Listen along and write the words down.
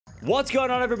What's going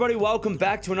on, everybody? Welcome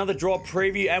back to another draw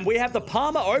preview, and we have the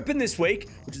Parma Open this week,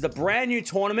 which is a brand new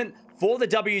tournament for the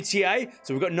WTA.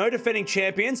 So we've got no defending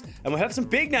champions, and we have some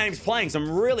big names playing,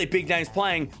 some really big names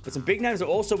playing, but some big names are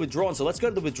also withdrawn. So let's go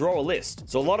to the withdrawal list.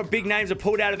 So a lot of big names are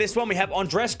pulled out of this one. We have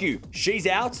Andreescu, she's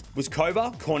out,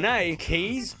 Voskova, Cornet,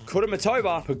 Keys,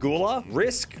 Kudermetova, Pegula,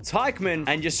 Risk, Teichmann,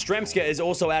 and Yastremska is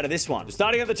also out of this one. So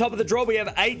starting at the top of the draw, we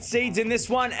have 8 seeds in this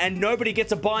one, and nobody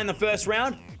gets a bye in the first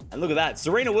round. And look at that.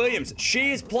 Serena Williams,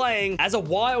 she is playing as a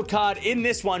wild card in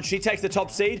this one. She takes the top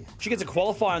seed. She gets a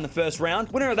qualifier in the first round.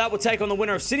 Winner of that will take on the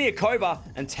winner of Siniakova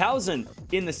and Towson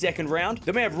in the second round.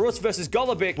 Then we have Rus versus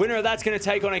Golubic. Winner of that's going to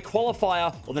take on a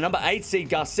qualifier or the number 8 seed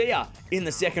Garcia in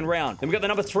the second round. Then we got the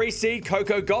number 3 seed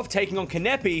Coco Gauff taking on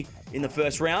Kanepi in the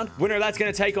first round. Winner of that's going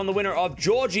to take on the winner of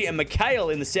Georgie and Mikhail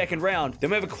in the second round. Then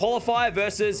we have a qualifier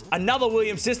versus another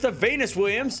Williams sister, Venus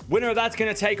Williams. Winner of that's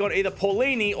going to take on either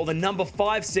Paulini or the number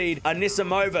 5 seed,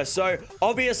 Anisimova. So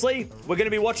obviously, we're going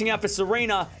to be watching out for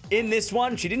Serena in this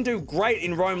one. She didn't do great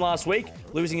in Rome last week,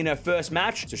 losing in her first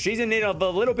match. So she's in need of a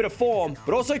little bit of form.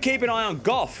 But also keep an eye on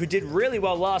Gauff, who did really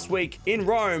well last week in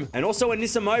Rome. And also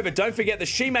Anisimova. Don't forget that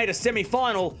she made a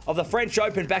semi-final of the French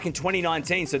Open back in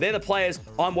 2019. So they're the players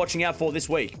I'm watching out for this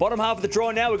week. Bottom half of the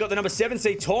draw now, we've got the number 7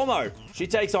 seed Tormo. She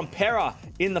takes on Petra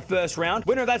in the first round.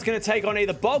 Winner of that's going to take on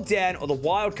either Bogdan or the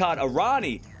wildcard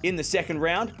Arani in the second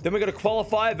round. Then we've got a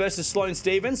qualifier versus Sloane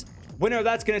Stephens. Winner of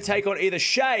that's going to take on either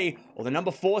Shea or the number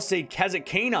 4 seed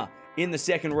Kazatkina in the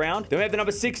second round. Then we have the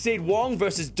number 6 seed Wong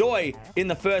versus Doi in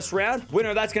the first round. Winner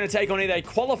of that's going to take on either a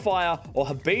qualifier or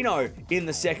Habino in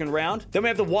the second round. Then we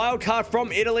have the wild card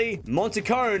from Italy,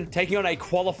 Montecone, taking on a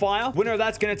qualifier. Winner of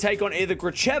that's going to take on either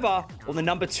Gracheva or the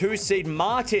number 2 seed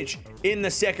Martic in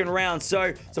the second round.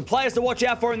 So some players to watch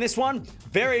out for in this one.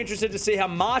 Very interested to see how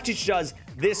Martic does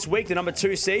this week, the number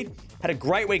 2 seed. Had a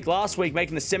great week last week,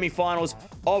 making the semifinals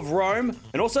of Rome.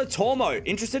 And also Tormo,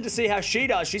 interested to see how she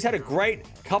does. She's had a great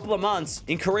couple of months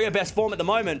in career best form at the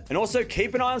moment. And also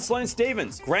keep an eye on Sloane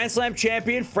Stephens, Grand Slam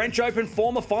champion, French Open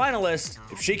former finalist.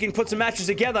 If she can put some matches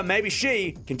together, maybe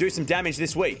she can do some damage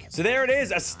this week. So there it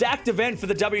is, a stacked event for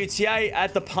the WTA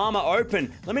at the Parma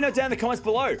Open. Let me know down in the comments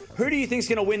below, who do you think is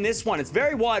going to win this one? It's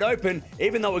very wide open,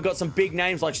 even though we've got some big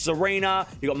names like Serena,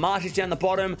 you got Martic down the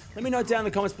bottom. Let me know down in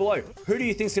the comments below, who do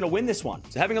you think is going to win this one?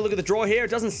 So having a look at the draw here,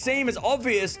 it doesn't seem as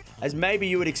obvious as maybe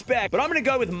you would expect, but I'm going to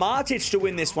go with Martic to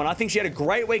win this one. I think she had a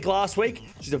great week last week.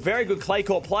 She's a very good clay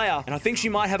court player, and I think she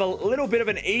might have a little bit of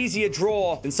an easier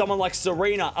draw than someone like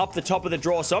Serena up the top of the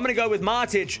draw. So I'm going to go with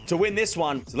Martic to win this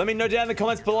one. So let me know down in the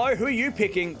comments below, who are you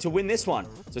picking to win this one?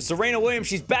 So Serena Williams,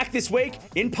 she's back this week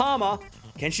in Parma.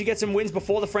 Can she get some wins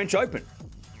before the French Open?